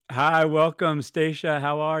Hi, welcome, Stacia.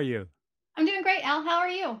 How are you? I'm doing great, Al. How are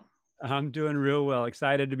you? I'm doing real well.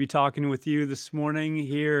 Excited to be talking with you this morning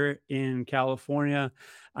here in California.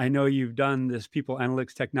 I know you've done this people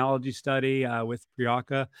analytics technology study with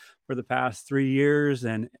Priyanka for the past 3 years,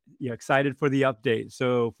 and yeah, excited for the update.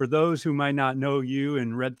 So, for those who might not know you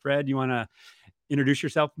and Red Thread, you want to introduce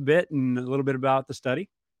yourself a bit and a little bit about the study?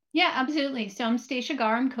 Yeah, absolutely. So I'm Stacia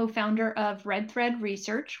Gar. I'm co-founder of Red Thread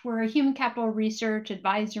Research. We're a human capital research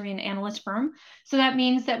advisory and analyst firm. So that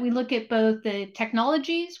means that we look at both the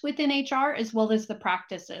technologies within HR as well as the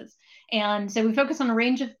practices. And so we focus on a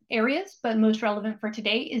range of areas, but most relevant for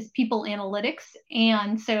today is people analytics.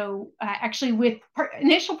 And so, actually, with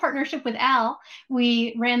initial partnership with Al,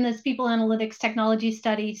 we ran this people analytics technology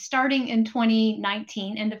study starting in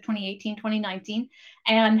 2019, end of 2018, 2019,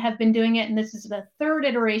 and have been doing it. And this is the third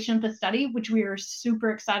iteration of the study, which we are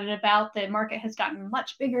super excited about. The market has gotten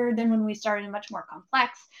much bigger than when we started, and much more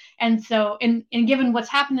complex. And so, and given what's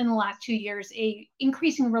happened in the last 2 years, a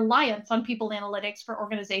increasing reliance on people analytics for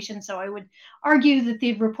organizations. So I would argue that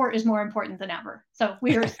the report is more important than ever. So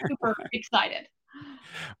we are super excited.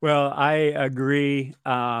 Well, I agree.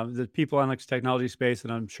 The people analytics technology space that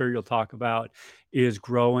I'm sure you'll talk about is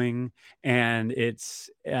growing, and it's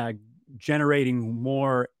generating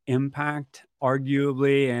more impact,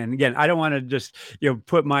 arguably. And again, I don't want to just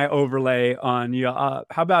put my overlay on you. How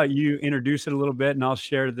about you introduce it a little bit, and I'll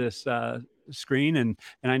share this screen. And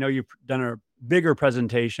I know you've done a bigger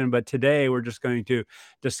presentation, but today we're just going to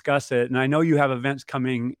discuss it. And I know you have events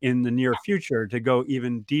coming in the near future to go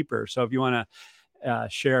even deeper. So if you want to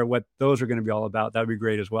share what those are going to be all about, that would be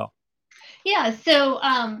great as well. Yeah, so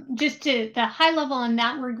just to the high level on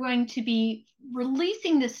that, we're going to be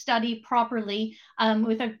releasing this study properly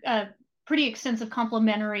with a pretty extensive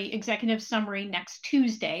complimentary executive summary next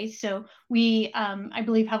Tuesday. So we, I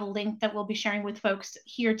believe, have a link that we'll be sharing with folks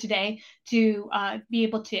here today to be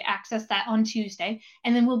able to access that on Tuesday.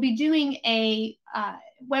 And then we'll be doing a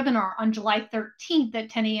webinar on July 13th at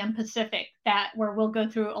 10 a.m. Pacific, that where we'll go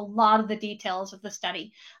through a lot of the details of the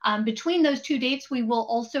study. Between those two dates, we will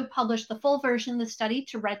also publish the full version of the study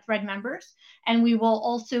to Red Thread members, and we will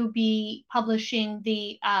also be publishing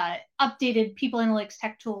the updated People Analytics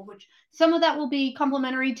Tech Tool, which some of that will be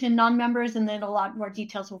complimentary to non-members, and then a lot more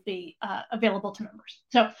details will be available to members.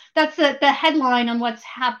 So that's the headline on what's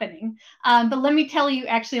happening. But let me tell you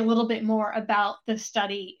actually a little bit more about the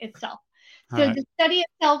study itself. All So right. the study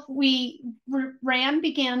itself, we ran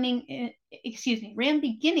beginning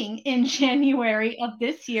in January of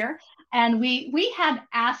this year, and we had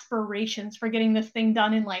aspirations for getting this thing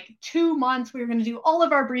done in like 2 months. We were going to do all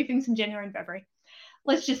of our briefings in January and February.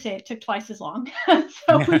 Let's just say it took twice as long.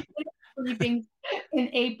 So we did briefings in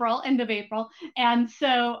April, end of April, and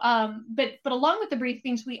so but along with the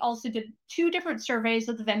briefings, we also did two different surveys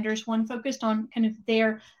of the vendors. One focused on kind of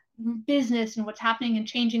their business and what's happening and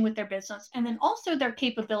changing with their business, and then also their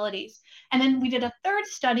capabilities. And then we did a third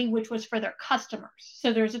study, which was for their customers.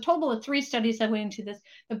 So there's a total of three studies that went into this: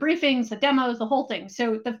 the briefings, the demos, the whole thing.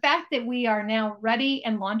 So the fact that we are now ready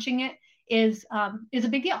and launching it is a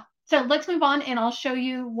big deal. So let's move on, and I'll show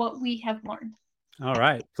you what we have learned. All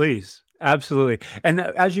right, please. Absolutely. And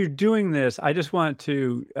as you're doing this, I just want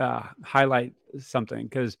to highlight something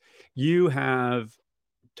because you have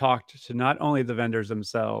talked to not only the vendors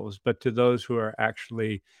themselves, but to those who are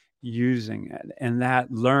actually using it. And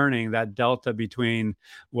that learning, that delta between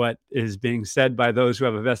what is being said by those who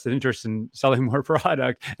have a vested interest in selling more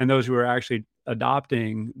product and those who are actually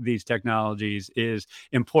adopting these technologies is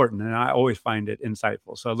important. And I always find it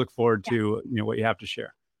insightful. So I look forward Yeah, to what you have to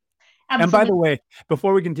share. And by the absolutely. way,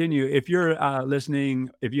 before we continue, if you're listening,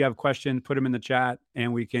 if you have questions, put them in the chat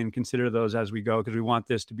and we can consider those as we go because we want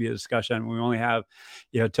this to be a discussion. We only have,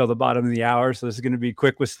 till the bottom of the hour. So this is going to be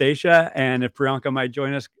quick with Stacia. And if Priyanka might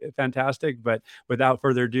join us, fantastic. But without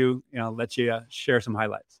further ado, let you share some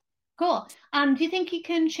highlights. Cool. Do you think you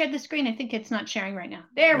can share the screen? I think it's not sharing right now.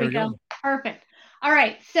 There There we we go. go. Perfect. All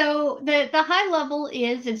right. So the high level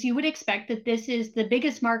is, as you would expect, that this is the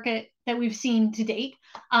biggest market that we've seen to date.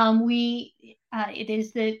 We It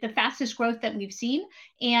is the fastest growth that we've seen,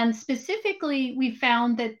 and specifically, we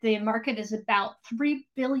found that the market is about $3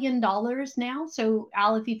 billion now. So,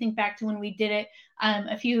 Al, if you think back to when we did it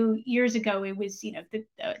a few years ago, it was a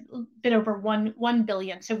bit over one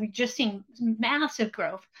billion. So we've just seen massive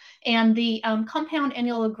growth, and the compound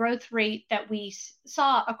annual growth rate that we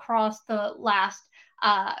saw across the last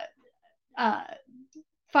uh, uh,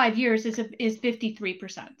 5 years is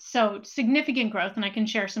 53%. So significant growth, and I can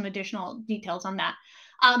share some additional details on that.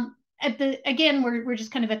 Again, we're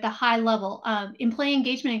just kind of at the high level. Employee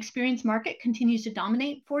engagement experience market continues to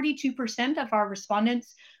dominate. 42% of our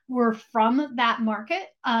respondents were from that market.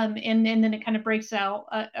 And then it kind of breaks out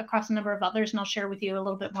across a number of others, and I'll share with you a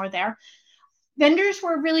little bit more there. Vendors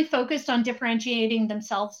were really focused on differentiating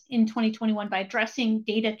themselves in 2021 by addressing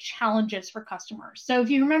data challenges for customers. So if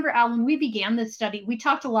you remember, Al, when we began this study, we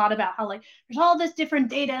talked a lot about how like there's all this different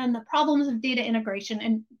data and the problems of data integration,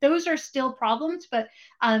 and those are still problems. But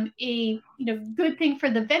a good thing for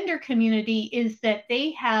the vendor community is that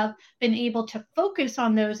they have been able to focus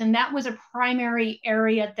on those, and that was a primary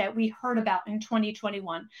area that we heard about in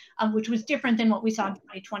 2021, which was different than what we saw in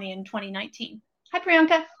 2020 and 2019. Hi,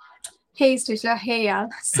 Priyanka. Hey, Stacia. Hey, Al.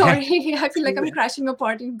 Sorry, I feel like I'm crashing a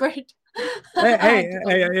party, but hey,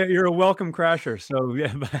 you're a welcome crasher. So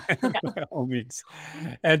yeah, by all means.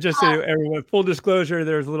 And just so everyone, full disclosure,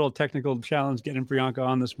 there's a little technical challenge getting Priyanka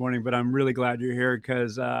on this morning, but I'm really glad you're here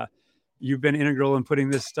because you've been integral in putting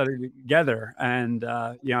this study together, and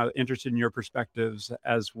interested in your perspectives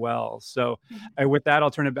as well. So with that,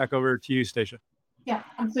 I'll turn it back over to you, Stacia. Yeah,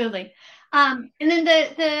 absolutely. And then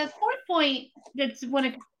the fourth point, that's one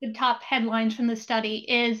of the top headlines from the study,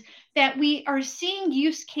 is that we are seeing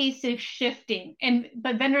use cases shifting,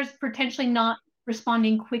 but vendors potentially not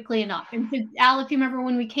responding quickly enough. And Al, if you remember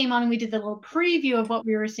when we came on and we did the little preview of what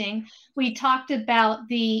we were seeing, we talked about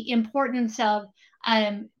the importance of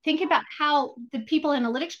thinking about how the people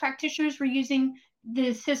analytics practitioners were using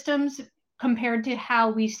the systems compared to how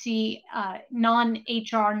we see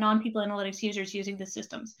non-HR, non-people analytics users using the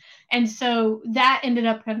systems. And so that ended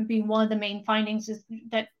up kind of being one of the main findings, is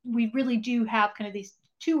that we really do have kind of these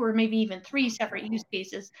 2 or maybe even 3 separate use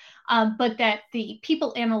cases, but that the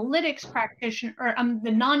people analytics practitioner, or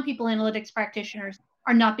the non-people analytics practitioners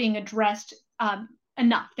are not being addressed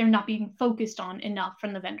enough. They're not being focused on enough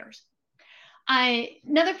from the vendors.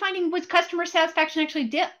 Another finding was customer satisfaction actually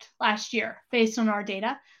dipped last year based on our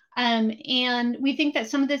data. And we think that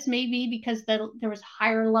some of this may be because there was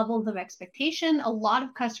higher levels of expectation. A lot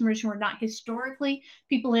of customers who are not historically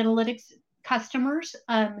people analytics customers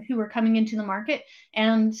who are coming into the market.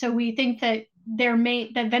 And so we think that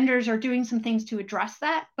that vendors are doing some things to address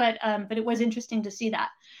that, but it was interesting to see that.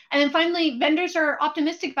 And then finally, vendors are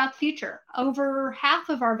optimistic about the future. Over half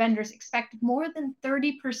of our vendors expect more than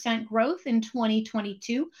 30% growth in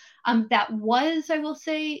 2022. That was, I will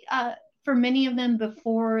say, for many of them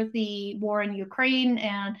before the war in Ukraine,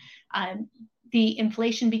 and the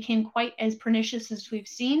inflation became quite as pernicious as we've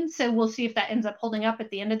seen. So we'll see if that ends up holding up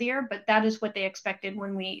at the end of the year, but that is what they expected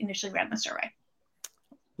when we initially ran the survey.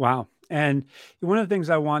 Wow. And one of the things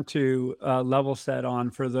I want to level set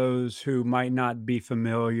on for those who might not be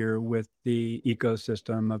familiar with the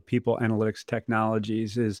ecosystem of people analytics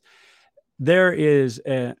technologies is there is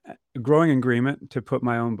a growing agreement, to put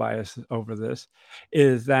my own bias over this,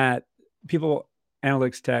 is that people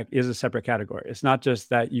analytics tech is a separate category. It's not just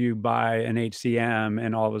that you buy an HCM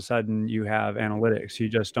and all of a sudden you have analytics. You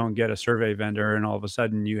just don't get a survey vendor and all of a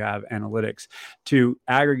sudden you have analytics. To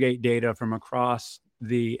aggregate data from across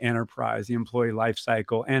the enterprise, the employee life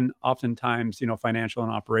cycle, and oftentimes, financial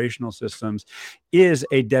and operational systems is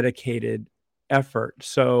a dedicated effort.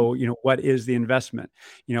 So, what is the investment?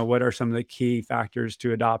 What are some of the key factors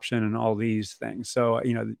to adoption and all these things? So,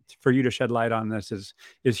 for you to shed light on this is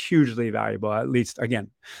hugely valuable. At least, again,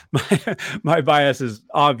 my bias is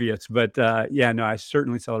obvious, but I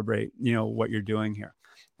certainly celebrate, what you're doing here.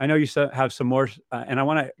 I know you have some more, and I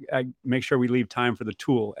want to make sure we leave time for the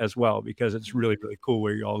tool as well, because it's really, really cool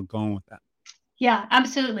where you're all going with that. Yeah,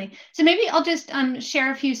 absolutely. So maybe I'll just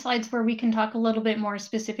share a few slides where we can talk a little bit more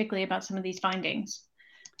specifically about some of these findings.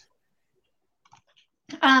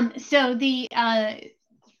 So the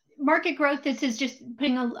market growth, this is just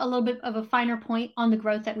putting a little bit of a finer point on the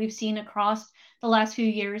growth that we've seen across the last few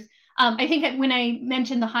years. I think that when I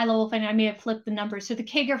mentioned the high level thing, I may have flipped the numbers. So the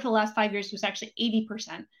CAGR for the last 5 years was actually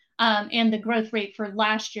 80%. And the growth rate for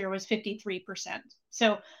last year was 53%.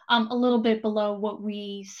 So a little bit below what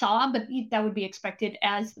we saw, but that would be expected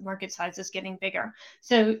as the market size is getting bigger.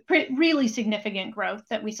 So really significant growth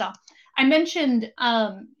that we saw. I mentioned,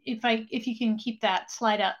 if you can keep that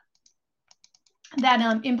slide up,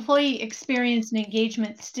 that employee experience and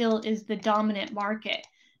engagement still is the dominant market.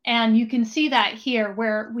 And you can see that here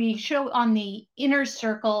where we show on the inner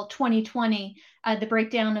circle 2020, the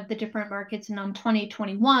breakdown of the different markets, and on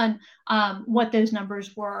 2021, what those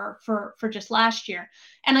numbers were for just last year.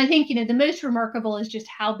 And I think, the most remarkable is just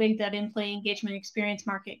how big that employee engagement experience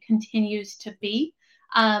market continues to be.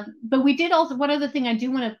 But we did also, one other thing I do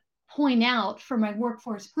want to point out for my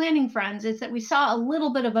workforce planning friends is that we saw a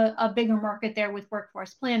little bit of a bigger market there with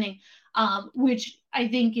workforce planning, which I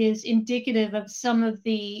think is indicative of some of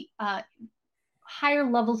the higher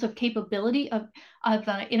levels of capability of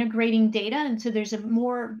integrating data, and so there's a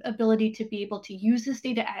more ability to be able to use this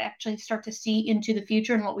data and actually start to see into the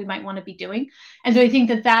future and what we might want to be doing. And so I think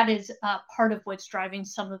that that is part of what's driving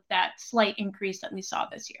some of that slight increase that we saw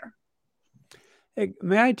this year. Hey,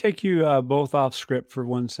 may I take you both off script for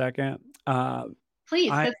 1 second? Please,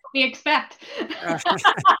 that's what we expect.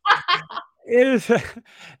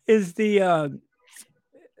 Is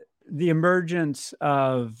the emergence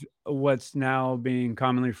of what's now being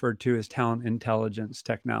commonly referred to as talent intelligence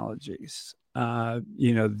technologies,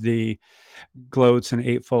 the gloats and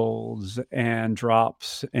eightfolds and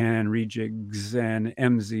drops and rejigs and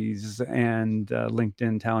MZs and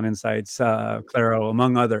LinkedIn Talent Insights, Claro,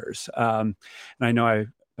 among others. And I know I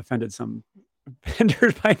offended some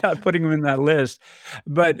vendors by not putting them in that list,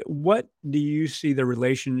 but what do you see the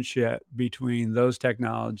relationship between those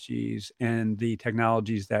technologies and the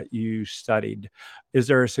technologies that you studied? Is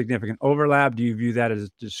there a significant overlap? Do you view that as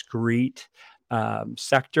a discrete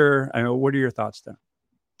sector? I mean, what are your thoughts there?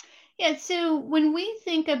 Yeah, so when we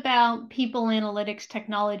think about people analytics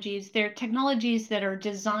technologies, they're technologies that are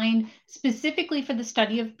designed specifically for the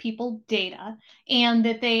study of people data, and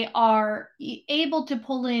that they are able to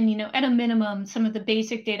pull in, at a minimum, some of the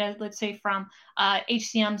basic data, let's say from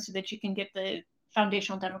HCM, so that you can get the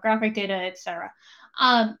foundational demographic data, et cetera.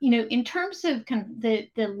 In terms of kind of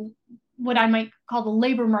the what I might call the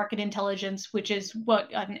labor market intelligence, which is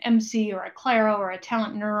what an MC or a Claro or a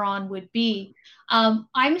Talent Neuron would be.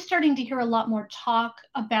 I'm starting to hear a lot more talk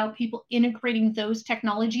about people integrating those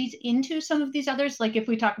technologies into some of these others. Like if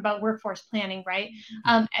we talk about workforce planning, right?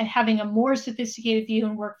 And having a more sophisticated view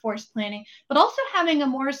in workforce planning, but also having a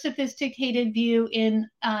more sophisticated view in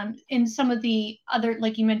some of the other,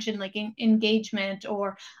 like you mentioned, like engagement,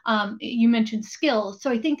 or you mentioned skills.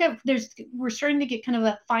 So I think that we're starting to get kind of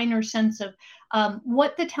a finer sense of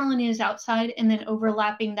what the talent is outside, and then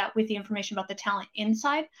overlapping that with the information about the talent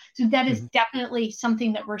inside. So that is definitely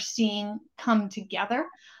something that we're seeing come together.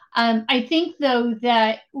 I think, though,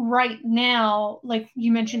 that right now, like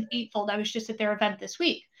you mentioned, Eightfold, I was just at their event this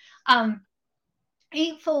week.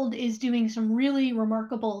 Eightfold is doing some really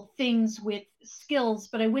remarkable things with skills,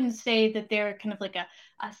 but I wouldn't say that they're kind of like a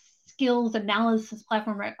skills analysis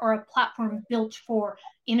platform, right, or a platform built for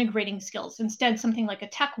integrating skills. Instead, something like a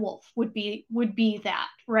Tech Wolf would be that,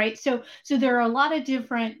 right? So there are a lot of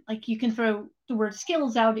different, like you can throw the word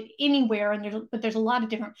skills out anywhere, but there's a lot of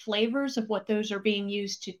different flavors of what those are being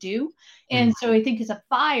used to do. And so I think as a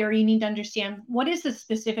buyer, you need to understand, what is the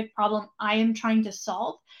specific problem I am trying to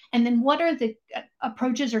solve? And then what are the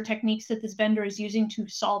approaches or techniques that this vendor is using to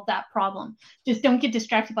solve that problem? Just don't get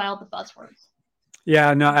distracted by all the buzzwords.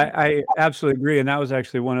 Yeah, no, I absolutely agree. And that was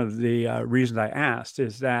actually one of the reasons I asked,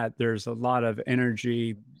 is that there's a lot of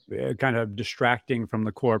energy kind of distracting from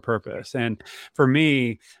the core purpose. And for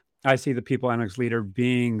me, I see the people analytics leader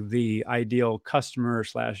being the ideal customer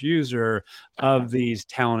 / user of these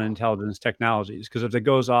talent intelligence technologies. Because if it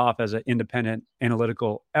goes off as an independent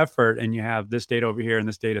analytical effort and you have this data over here and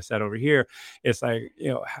this data set over here, it's like,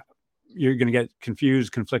 you're going to get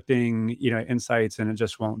confused, conflicting, insights, and it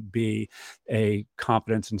just won't be a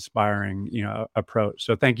confidence inspiring, approach.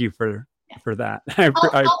 So thank you for that. I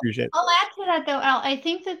appreciate it. I'll add to that, though, Al. I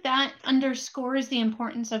think that underscores the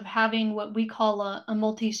importance of having what we call a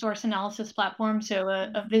multi-source analysis platform. So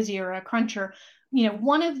a Vizy or a Cruncher,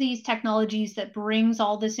 one of these technologies that brings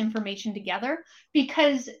all this information together,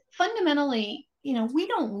 because fundamentally, we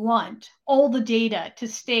don't want all the data to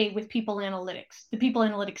stay with people analytics, the people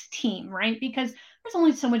analytics team, right? Because there's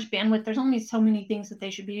only so much bandwidth. There's only so many things that they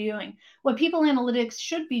should be doing. What people analytics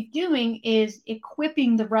should be doing is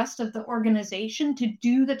equipping the rest of the organization to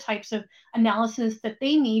do the types of analysis that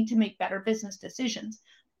they need to make better business decisions.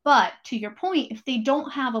 But to your point, if they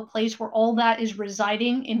don't have a place where all that is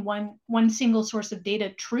residing in one single source of data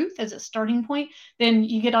truth as a starting point, then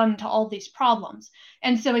you get on to all these problems.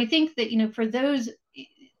 And so I think that, for those,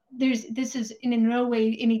 this is in no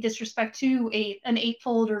way any disrespect to an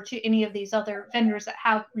Eightfold or to any of these other vendors that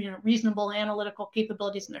have reasonable analytical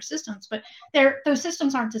capabilities in their systems, but those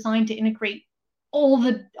systems aren't designed to integrate all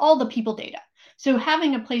the people data. So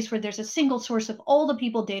having a place where there's a single source of all the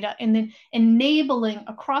people data, and then enabling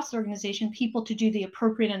across the organization people to do the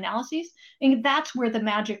appropriate analyses, and that's where the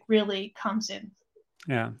magic really comes in.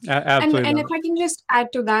 Yeah, absolutely. And if I can just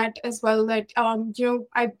add to that as well, that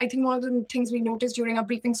I think one of the things we noticed during our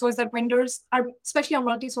briefings was that vendors are, especially our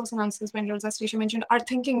multi-source analysis vendors, as Tricia mentioned, are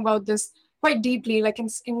thinking about this quite deeply. Like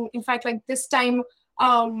in fact, like this time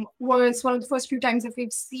was one of the first few times that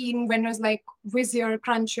we've seen vendors like Vizier,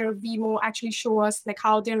 Cruncher, Vimo actually show us like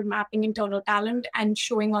how they're mapping internal talent and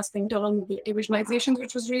showing us the internal visualizations,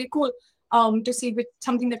 which was really cool. to see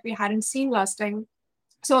something that we hadn't seen last time.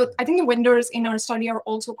 So I think the vendors in our study are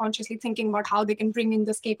also consciously thinking about how they can bring in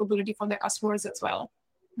this capability for their customers as well.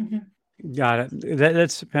 Mm-hmm. Got it.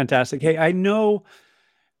 That's fantastic. Hey, I know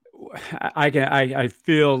I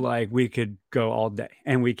feel like we could go all day,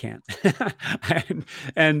 and we can't.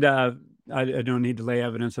 and I don't need to lay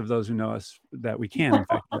evidence of those who know us that we can, in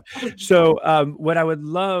fact. So what I would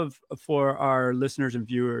love for our listeners and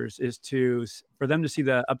viewers is for them to see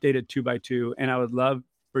the updated 2x2, and I would love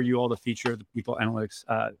for you all to feature the People Analytics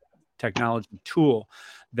technology tool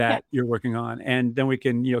that you're working on, and then we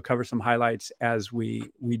can cover some highlights as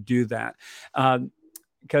we do that,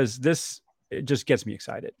 because it just gets me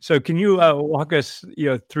excited. So can you walk us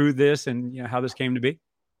through this and how this came to be?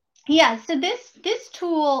 Yeah, so this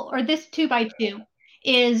tool, or this 2x2,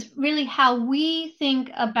 is really how we think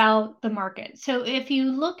about the market. So if you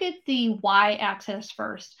look at the y-axis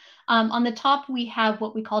first, on the top we have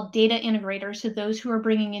what we call data integrators, so those who are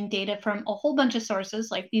bringing in data from a whole bunch of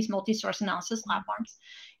sources, like these multi-source analysis platforms.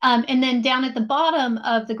 And then down at the bottom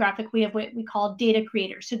of the graphic, we have what we call data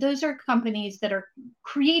creators. So those are companies that are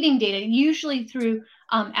creating data, usually through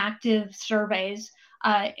active surveys,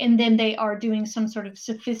 and then they are doing some sort of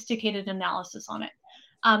sophisticated analysis on it.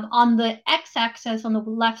 On the x-axis on the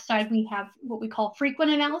left side, we have what we call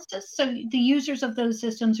frequent analysis. So the users of those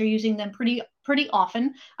systems are using them pretty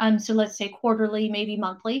often. So let's say quarterly, maybe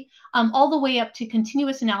monthly, all the way up to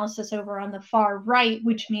continuous analysis over on the far right,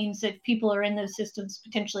 which means that people are in those systems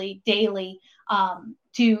potentially daily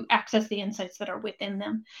to access the insights that are within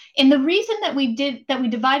them. And the reason that we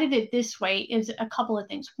divided it this way is a couple of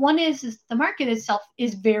things. One is the market itself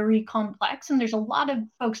is very complex, and there's a lot of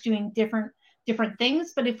folks doing different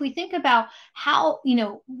things. But if we think about how,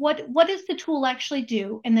 what does the tool actually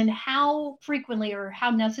do, and then how frequently or how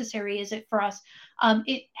necessary is it for us,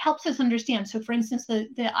 it helps us understand. So for instance,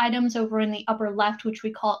 the items over in the upper left, which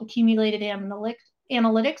we call accumulated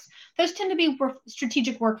analytics, those tend to be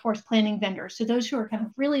strategic workforce planning vendors. So those who are kind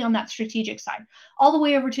of really on that strategic side. All the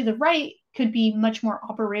way over to the right could be much more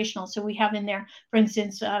operational. So we have in there, for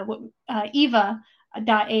instance,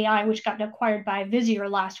 Eva.ai, which got acquired by Visier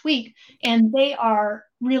last week. And they are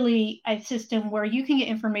really a system where you can get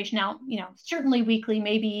information out, certainly weekly,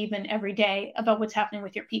 maybe even every day, about what's happening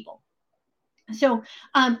with your people. So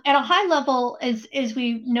at a high level, as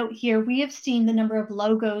we note here, we have seen the number of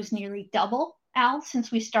logos nearly double, Al,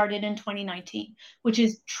 since we started in 2019, which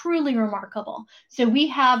is truly remarkable. So we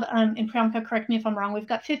have, and Priyanka, correct me if I'm wrong, we've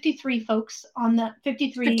got 53 folks on the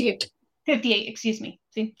 58, excuse me.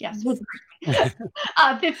 See, yes.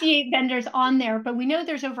 58 vendors on there, but we know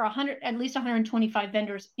there's over at least 125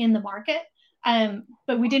 vendors in the market.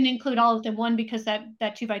 But we didn't include all of them. One, because that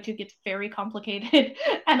 2x2 gets very complicated,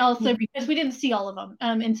 and also because we didn't see all of them.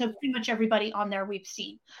 And so pretty much everybody on there we've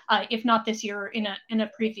seen, if not this year, in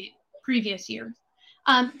a previous year.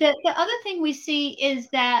 The other thing we see is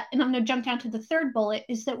that, and I'm going to jump down to the third bullet,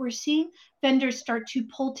 is that we're seeing vendors start to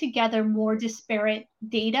pull together more disparate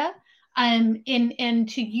data, and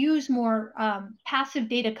to use more passive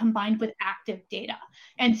data combined with active data.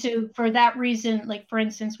 And so for that reason, like for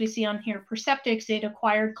instance, we see on here Perceptyx, they'd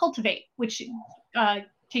acquired Cultivate, which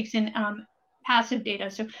takes in passive data,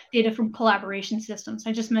 so data from collaboration systems.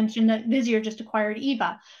 I just mentioned that Visier just acquired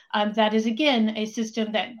Eva. That is, again, a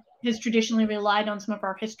system that has traditionally relied on some of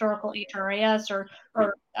our historical HRIS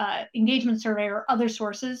or engagement survey or other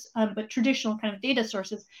sources, but traditional kind of data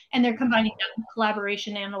sources. And they're combining that with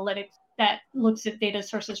collaboration analytics that looks at data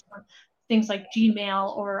sources from things like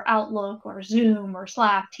Gmail or Outlook or Zoom or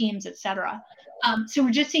Slack, Teams, et cetera. So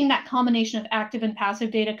we're just seeing that combination of active and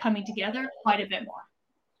passive data coming together quite a bit more.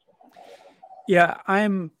 Yeah, I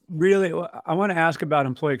want to ask about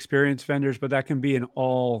employee experience vendors, but that can be in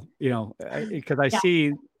all, because I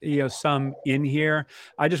see, some in here.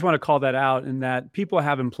 I just want to call that out, in that people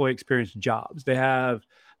have employee experience jobs. They have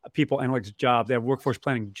people analytics jobs. They have workforce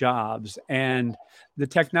planning jobs, and the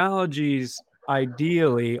technologies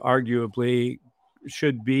ideally, arguably,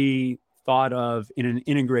 should be thought of in an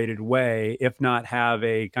integrated way, if not have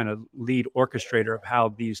a kind of lead orchestrator of how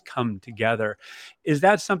these come together. Is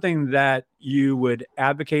that something that you would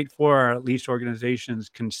advocate for, or at least organizations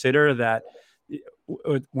consider, that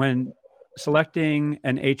when selecting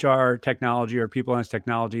an HR technology or people analytics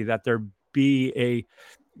technology, that there be a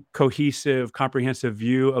cohesive, comprehensive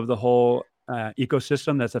view of the whole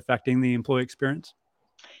ecosystem that's affecting the employee experience?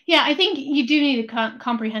 Yeah, I think you do need a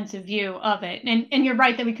comprehensive view of it. And you're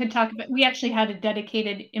right that we could talk about, we actually had a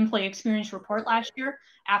dedicated employee experience report last year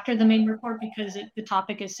after the main report because the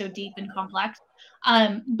topic is so deep and complex.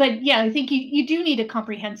 But yeah, I think you do need a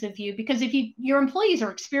comprehensive view because if your employees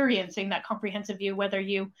are experiencing that comprehensive view, whether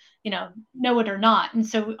you know it or not. And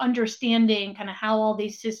so understanding kind of how all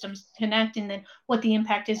these systems connect and then what the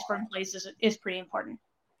impact is for employees is pretty important.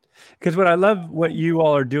 Because what I love what you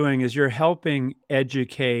all are doing is you're helping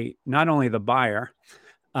educate not only the buyer,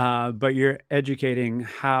 but you're educating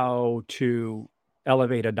how to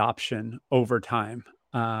elevate adoption over time.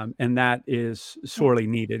 And that is sorely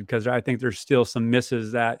needed because I think there's still some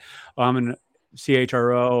misses that I'm an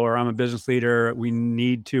CHRO or I'm a business leader. We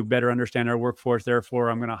need to better understand our workforce. Therefore,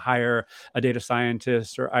 I'm going to hire a data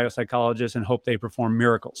scientist or IO psychologist and hope they perform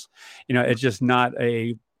miracles. It's just not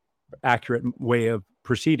a accurate way of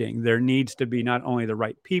proceeding. There needs to be not only the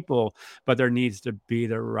right people, but there needs to be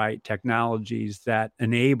the right technologies that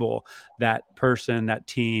enable that person, that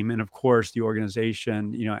team, and of course the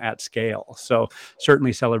organization, at scale. So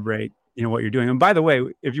certainly celebrate what you're doing. And by the way,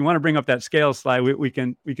 if you want to bring up that scale slide, we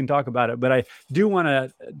can talk about it. But I do want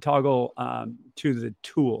to toggle to the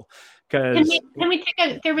tool because can we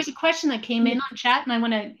take there was a question that came in on chat and I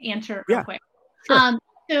want to answer it real quick. Sure.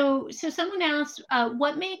 So someone asked,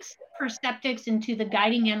 what makes Perceptyx into the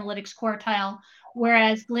guiding analytics quartile,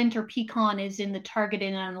 whereas Glint or Peakon is in the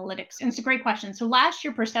targeted analytics? And it's a great question. So last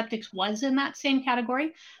year, Perceptyx was in that same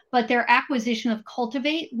category, but their acquisition of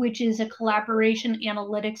Cultivate, which is a collaboration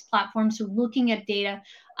analytics platform, so looking at data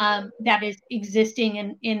that is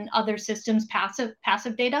existing in other systems, passive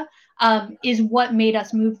data, is what made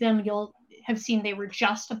us move them. You'll have seen they were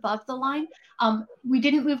just above the line. We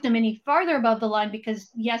didn't move them any farther above the line because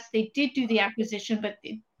yes, they did do the acquisition, but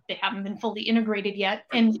they haven't been fully integrated yet.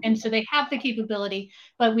 And so they have the capability,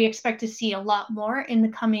 but we expect to see a lot more in the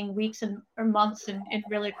coming weeks or months and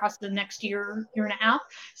really across the next year and a half.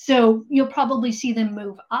 So you'll probably see them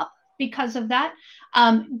move up because of that.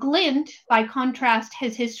 Glint, by contrast,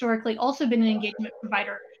 has historically also been an engagement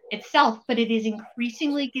provider itself, but it is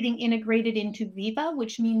increasingly getting integrated into Veeva,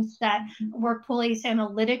 which means that workplace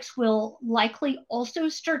analytics will likely also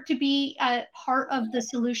start to be a part of the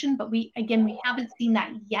solution, but we haven't seen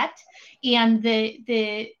that yet. And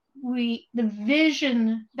the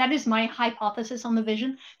vision, that is my hypothesis on the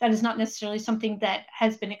vision, that is not necessarily something that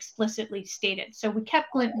has been explicitly stated. So we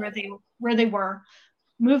kept Glint where they were,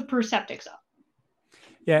 moved Perceptyx up.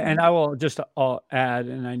 Yeah, and I will just add,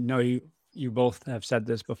 and I know you both have said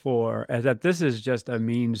this before, is that this is just a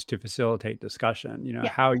means to facilitate discussion.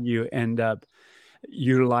 How you end up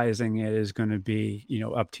utilizing it is going to be,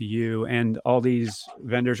 up to you. And all these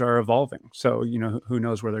vendors are evolving. So, who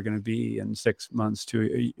knows where they're going to be in 6 months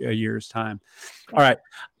to a year's time. All right.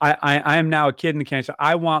 I am now a kid in the candy store.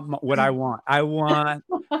 I want what I want. I want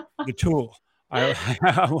the tool. I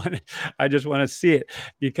just want to see it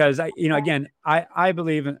because I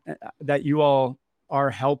believe that you all are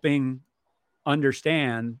helping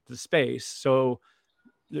understand the space so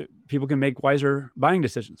people can make wiser buying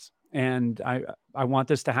decisions. And I want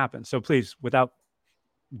this to happen. So please, without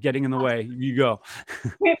getting in the way, you go.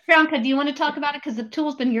 Priyanka, do you want to talk about it? Because the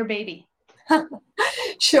tool's been your baby.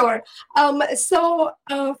 Sure. So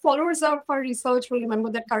followers of our research will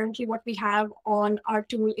remember that currently what we have on our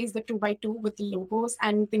tool is the 2x2 with the logos,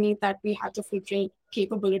 and beneath that we have the filtering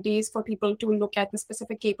capabilities for people to look at the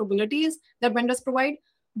specific capabilities that vendors provide.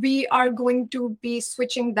 We are going to be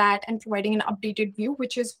switching that and providing an updated view,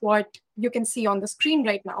 which is what you can see on the screen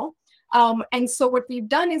right now. And so what we've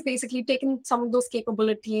done is basically taken some of those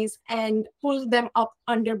capabilities and pulled them up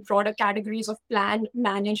under broader categories of plan,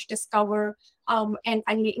 manage, discover, and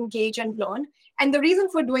finally engage and learn. And the reason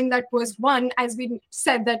for doing that was, one, as we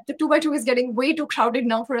said, that the 2x2 is getting way too crowded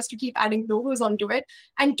now for us to keep adding logos onto it.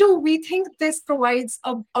 And two, we think this provides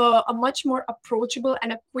a much more approachable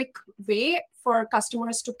and a quick way for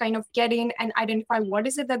customers to kind of get in and identify what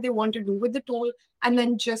is it that they want to do with the tool, and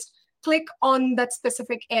then just click on that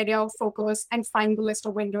specific area of focus and find the list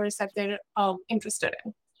of vendors that they're interested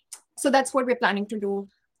in. So that's what we're planning to do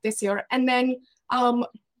this year. And then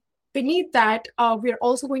beneath that, we're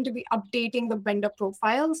also going to be updating the vendor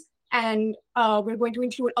profiles, and we're going to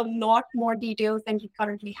include a lot more details than we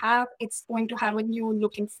currently have. It's going to have a new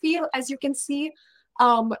look and feel, as you can see.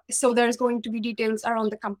 So there's going to be details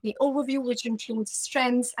around the company overview, which includes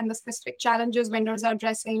strengths and the specific challenges vendors are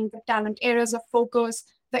addressing, the talent areas of focus,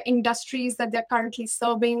 the industries that they're currently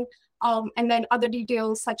serving, and then other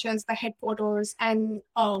details such as the headquarters and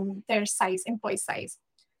their size, employee size.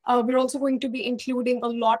 We're also going to be including a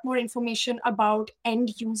lot more information about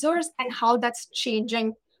end users and how that's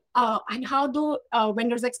changing and how the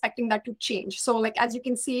vendors are expecting that to change. So like, as you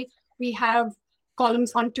can see, we have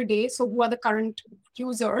columns on today. So who are the current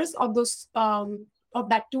users of those of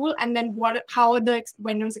that tool, and then how are the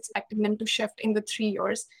vendors expecting them to shift in the 3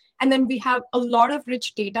 years. And then we have a lot of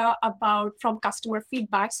rich data from customer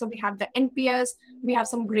feedback. So we have the NPS, we have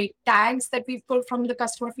some great tags that we've pulled from the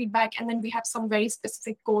customer feedback, and then we have some very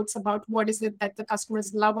specific quotes about what is it that the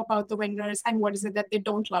customers love about the vendors and what is it that they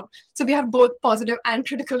don't love. So we have both positive and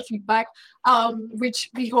critical feedback,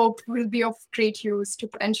 which we hope will be of great use to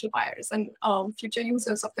potential buyers and future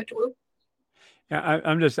users of the tool. Yeah,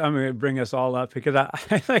 I'm going to bring us all up because I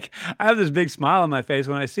have this big smile on my face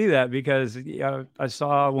when I see that, because I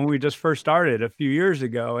saw when we just first started a few years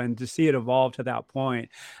ago, and to see it evolve to that point,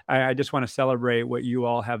 I just want to celebrate what you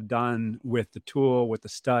all have done with the tool, with the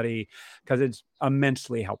study, because it's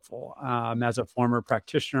immensely helpful. As a former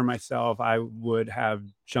practitioner myself, I would have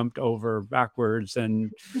jumped over backwards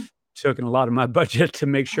and taken a lot of my budget to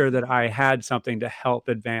make sure that I had something to help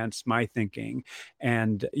advance my thinking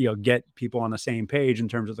and get people on the same page in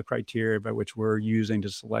terms of the criteria by which we're using to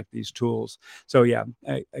select these tools. So yeah,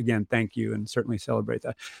 again, thank you, and certainly celebrate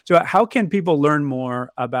that. So how can people learn more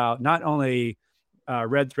about not only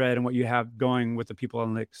RedThread and what you have going with the People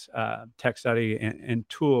Analytics tech study and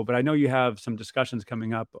tool, but I know you have some discussions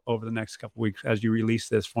coming up over the next couple of weeks as you release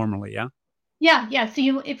this formally, yeah? Yeah.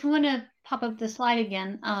 So if you want to pop up the slide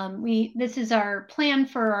again, this is our plan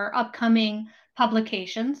for our upcoming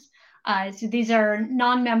publications. So these are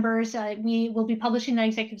non-members. We will be publishing the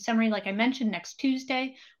executive summary, like I mentioned, next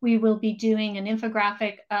Tuesday. We will be doing an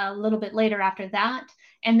infographic a little bit later after that.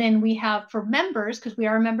 And then we have, for members, because we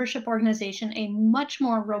are a membership organization, a much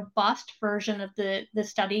more robust version of the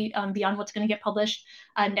study beyond what's going to get published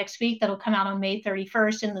next week. That'll come out on May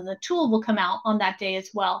 31st. And then the tool will come out on that day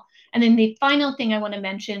as well. And then the final thing I want to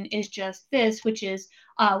mention is just this, which is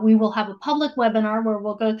we will have a public webinar where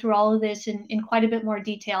we'll go through all of this in quite a bit more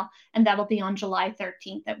detail. And that'll be on July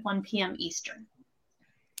 13th at 1 p.m. Eastern.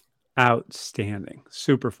 Outstanding.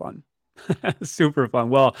 Super fun. Super fun.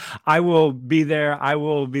 Well, I will be there. I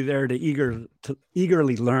will be there to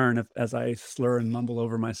eagerly learn as I slur and mumble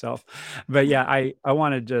over myself. But yeah, I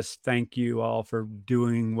want to just thank you all for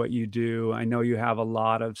doing what you do. I know you have a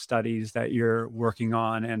lot of studies that you're working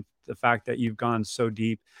on, and the fact that you've gone so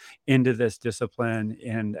deep into this discipline,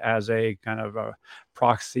 and as a kind of a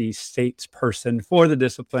proxy states person for the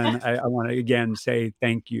discipline, I want to again say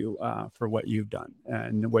thank you for what you've done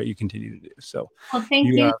and what you continue to do. So, well, thank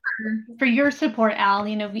you for your support, Al.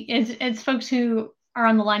 As folks who are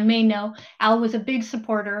on the line may know, Al was a big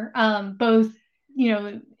supporter, both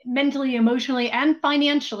mentally, emotionally, and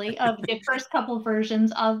financially of the first couple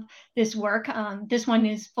versions of this work. This one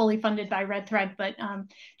is fully funded by RedThread, but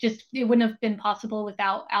just it wouldn't have been possible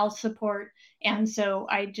without Al's support. And so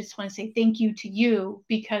I just want to say thank you to you,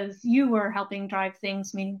 because you were helping drive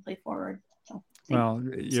things meaningfully forward. So, well,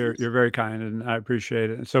 you're very kind, and I appreciate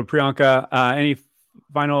it. So Priyanka, any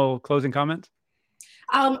final closing comments?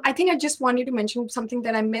 I think I just wanted to mention something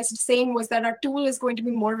that I missed saying, was that our tool is going to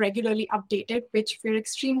be more regularly updated, which we're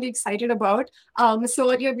extremely excited about.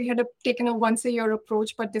 So earlier we had taken a once-a-year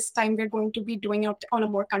approach, but this time we're going to be doing it on a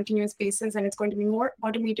more continuous basis, and it's going to be more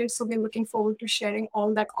automated. So we're looking forward to sharing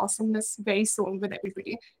all that awesomeness very soon with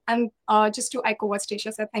everybody. And just to echo what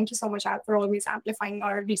Stacia said, thank you so much, Al, for always amplifying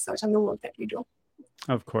our research and the work that we do.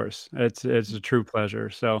 Of course, it's a true pleasure.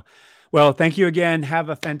 So, well, thank you again. Have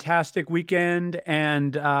a fantastic weekend,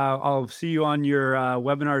 and I'll see you on your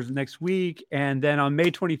webinars next week. And then on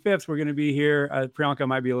May 25th, we're going to be here. Priyanka,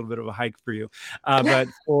 might be a little bit of a hike for you, but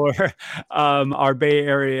for our Bay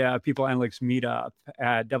Area People Analytics meetup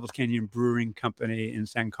at Devil's Canyon Brewing Company in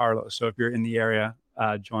San Carlos. So if you're in the area,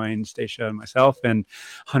 join Stacia and myself and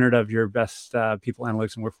 100 of your best people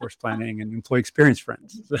analytics and workforce planning and employee experience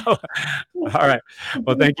friends. So, all right.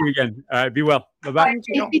 Well, thank you again. All right. Be well. Bye-bye.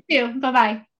 You too. Bye-bye.